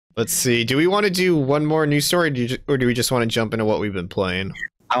Let's see. Do we want to do one more news story, or do we just want to jump into what we've been playing?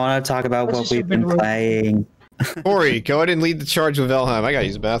 I want to talk about what we've been playing. Corey, go ahead and lead the charge with Valheim. I gotta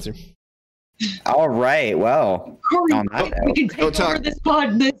use the bathroom. All right. Well, Corey, we can take over this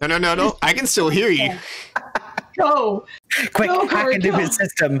pod. No. I can still hear you. Go. Quick, go, hack Corey, into go. his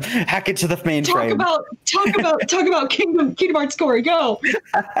system. Hack into the mainframe. Talk about Kingdom Hearts, Corey. Go.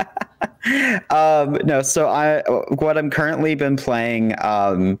 No. So what I'm currently been playing.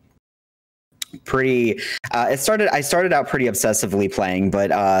 I started out pretty obsessively playing, but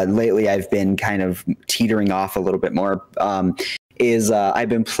lately I've been kind of teetering off a little bit more. I've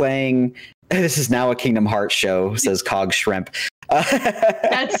been playing. This is now a Kingdom Hearts show, says Cog Shrimp.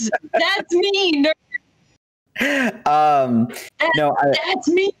 That's me. That's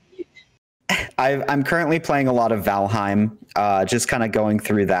me. I'm currently playing a lot of Valheim, just kind of going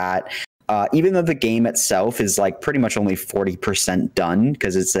through that. Even though the game itself is like pretty much only 40% done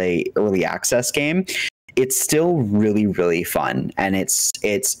because it's a early access game, it's still really, really fun, and it's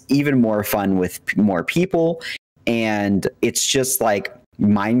even more fun with more people, and it's just like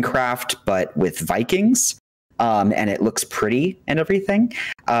Minecraft but with Vikings, and it looks pretty and everything,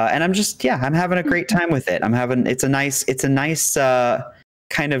 and I'm having a great time with it. It's a nice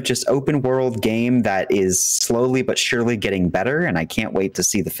kind of just open world game that is slowly but surely getting better, and I can't wait to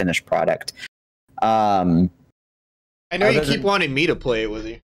see the finished product. I know you keep wanting me to play it with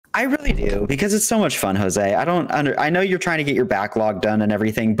you. I really do, because it's so much fun, Jose. I know you're trying to get your backlog done and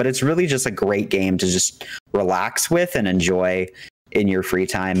everything, but it's really just a great game to just relax with and enjoy in your free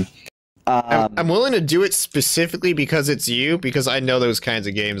time. I'm willing to do it specifically because it's you, because I know those kinds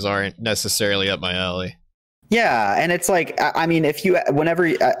of games aren't necessarily up my alley. Yeah, and it's like, I mean, I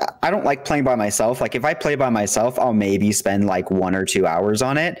don't like playing by myself. Like, if I play by myself, I'll maybe spend like 1 or 2 hours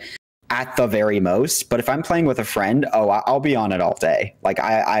on it at the very most. But if I'm playing with a friend, I'll be on it all day. Like,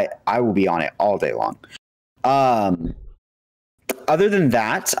 I will be on it all day long. Other than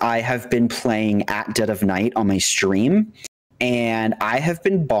that, I have been playing at dead of night on my stream, and I have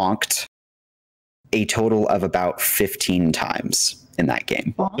been bonked a total of about 15 times in that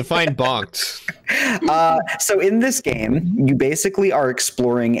game. Define bonked. So in this game, you basically are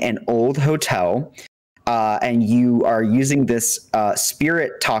exploring an old hotel, and you are using this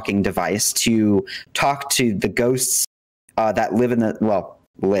spirit talking device to talk to the ghosts that live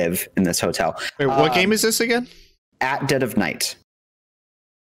in this hotel. Wait, what game is this again? At Dead of Night.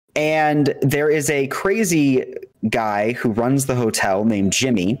 And there is a crazy guy who runs the hotel named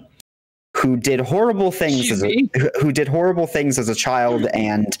Jimmy, who did horrible things as a child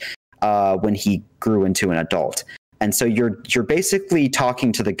and when he grew into an adult. And so you're basically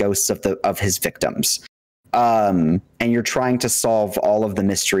talking to the ghosts of his victims, and you're trying to solve all of the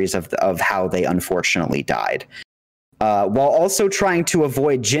mysteries of how they unfortunately died, while also trying to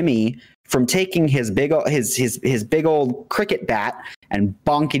avoid Jimmy from taking his big old cricket bat and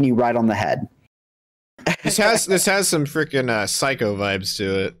bonking you right on the head. This has some freaking psycho vibes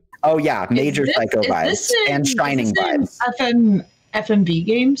to it. Oh yeah, major psycho vibes and Shining vibes. FMV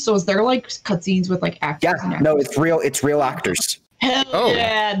game. So is there like cutscenes with like actors? Yeah, no, it's real actors. Hell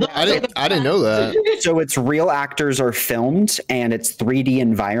yeah! I didn't know that. So it's real actors are filmed, and it's 3D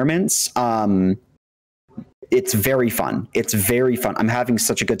environments. It's very fun. It's very fun. I'm having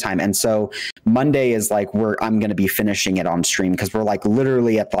such a good time. And so Monday is like I'm going to be finishing it on stream because we're like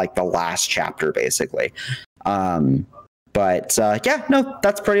literally at like the last chapter basically. But yeah, no,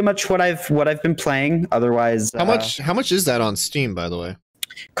 that's pretty much what I've been playing. Otherwise, how much is that on Steam, by the way?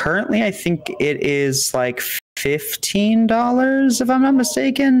 Currently, I think it is like $15, if I'm not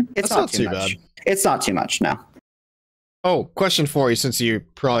mistaken. It's not too bad. It's not too much, no. Oh, question for you, since you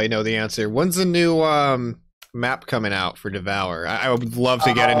probably know the answer. When's the new map coming out for Devour? I would love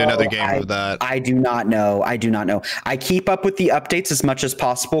to get into another game with that. I do not know. I keep up with the updates as much as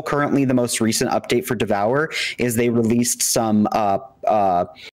possible. Currently, the most recent update for Devour is they released some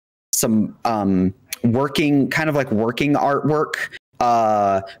working artwork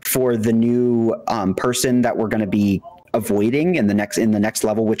for the new person that we're going to be avoiding in the next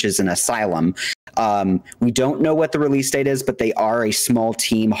level, which is an asylum. We don't know what the release date is, but they are a small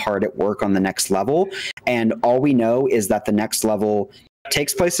team hard at work on the next level. And all we know is that the next level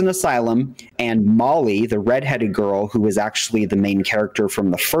takes place in asylum, and Molly, the redheaded girl, who is actually the main character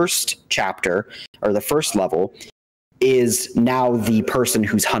from the first chapter or the first level, is now the person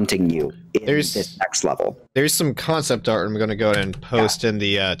who's hunting you in this next level. There's some concept art I'm going to go ahead and post in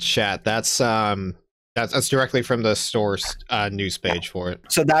the chat. That's directly from the store's news page for it.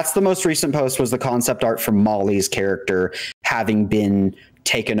 So that's the most recent post, was the concept art from Molly's character having been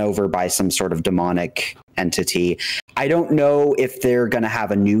taken over by some sort of demonic entity. I don't know if they're going to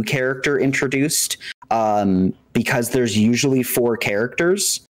have a new character introduced, because there's usually 4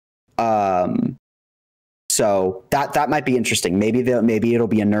 characters. So that might be interesting. Maybe it'll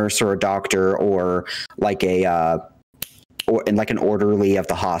be a nurse or a doctor or like an orderly of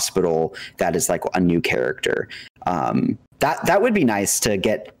the hospital that is like a new character. That would be nice to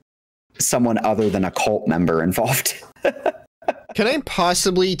get someone other than a cult member involved. Can I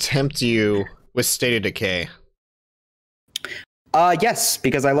possibly tempt you with State of Decay? Yes,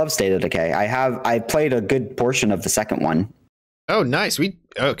 because I love State of Decay. I played a good portion of the second one. Oh, nice.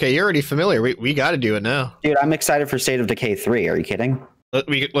 Okay, you're already familiar. We got to do it now. Dude, I'm excited for State of Decay 3. Are you kidding?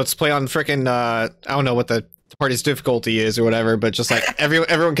 Let's play on frickin' I don't know what the party's difficulty is or whatever, but just like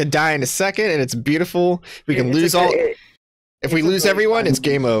everyone could die in a second and it's beautiful. We can lose all. If we lose everyone, it's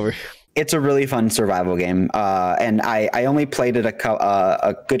game over. It's a really fun survival game, and I only played it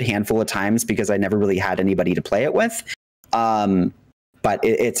a good handful of times because I never really had anybody to play it with. But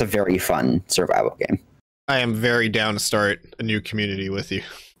it's a very fun survival game. I am very down to start a new community with you.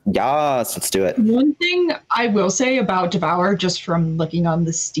 Yes, let's do it. One thing I will say about Devour, just from looking on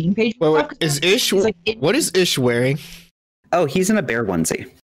the Steam page. Wait, is Ish? Like, what is Ish wearing? Oh, he's in a bear onesie.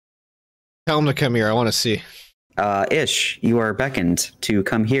 Tell him to come here. I want to see. Ish, you are beckoned to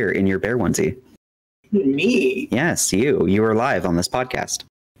come here in your bear onesie. Me? Yes, you. You are live on this podcast.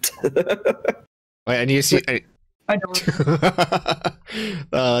 Wait, I need to see. I don't.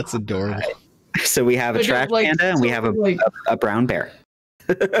 Oh, that's adorable. So we have a trash panda and we have a brown bear.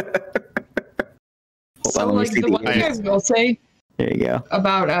 So like the one thing I will say. There you go.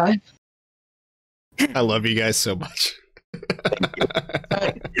 About I love you guys so much.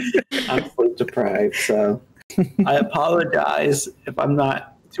 I'm sleep deprived, so I apologize if I'm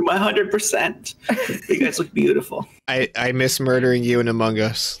not to my 100%. You guys look beautiful. I miss murdering you in Among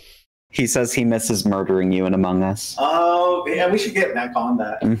Us. He says he misses murdering you in Among Us. Oh, yeah, we should get back on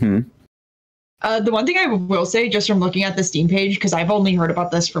that. Mm-hmm. The one thing I will say, just from looking at the Steam page, because I've only heard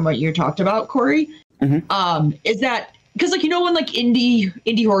about this from what you talked about, Corey, is that because like when like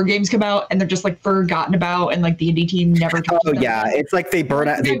indie horror games come out and they're just like forgotten about and like the indie team never touches them. Yeah, it's like they burn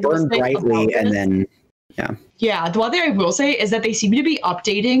brightly and then yeah. The one thing I will say is that they seem to be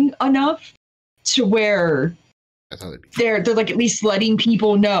updating enough to where they're like at least letting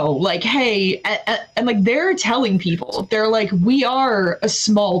people know, like, hey, and like they're telling people, they're like, we are a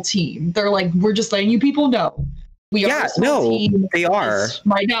small team. They're like, we're just letting you people know. We are a small team. They are. This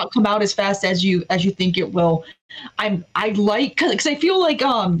might not come out as fast as you think it will. I like because I feel like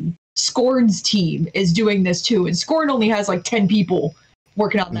Scorn's team is doing this too, and Scorn only has like 10 people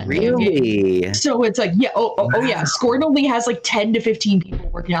working on that damn game. So it's like, yeah, Scorn only has like 10 to 15 people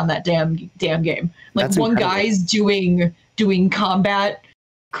working on that damn game. Like that's one incredible. Guy's doing combat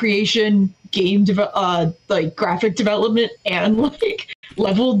creation, game like graphic development, and like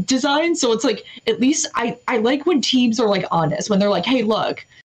level design. So it's like, at least I like when teams are like honest, when they're like, hey, look,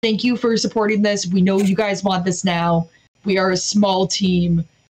 thank you for supporting this. We know you guys want this now. We are a small team.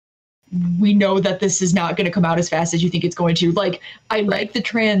 We know that this is not going to come out as fast as you think it's going to. Like, I like the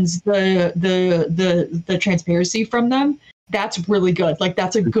transparency from them. That's really good. Like,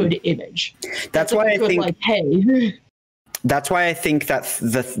 that's a good image. That's why I think, like, hey. That's why I think that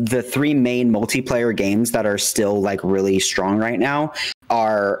the 3 main multiplayer games that are still like really strong right now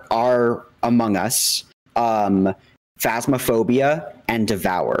are Among Us, Phasmophobia, and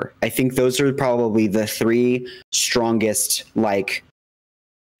Devour. I think those are probably the 3 strongest, like,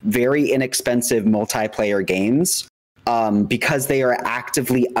 very inexpensive multiplayer games, because they are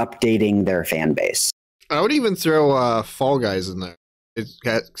actively updating their fan base. I would even throw Fall Guys in there. It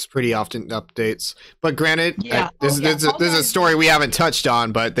gets pretty often updates. But granted, this is a story we haven't touched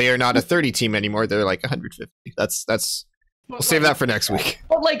on, but they are not a 30 team anymore. They're like 150. That's we'll save that for next week.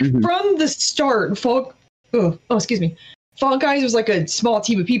 But like from the start, Fall Guys was like a small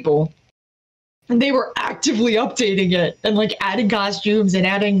team of people. And they were actively updating it and like adding costumes and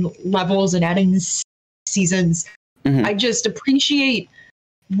adding levels and adding seasons. I just appreciate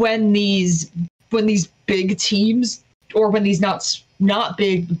when these big teams, or when these not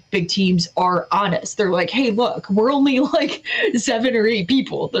big teams, are honest. They're like, hey, look, we're only like 7 or 8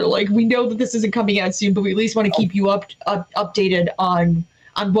 people. They're like, we know that this isn't coming out soon, but we at least want to keep you updated on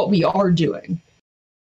what we are doing.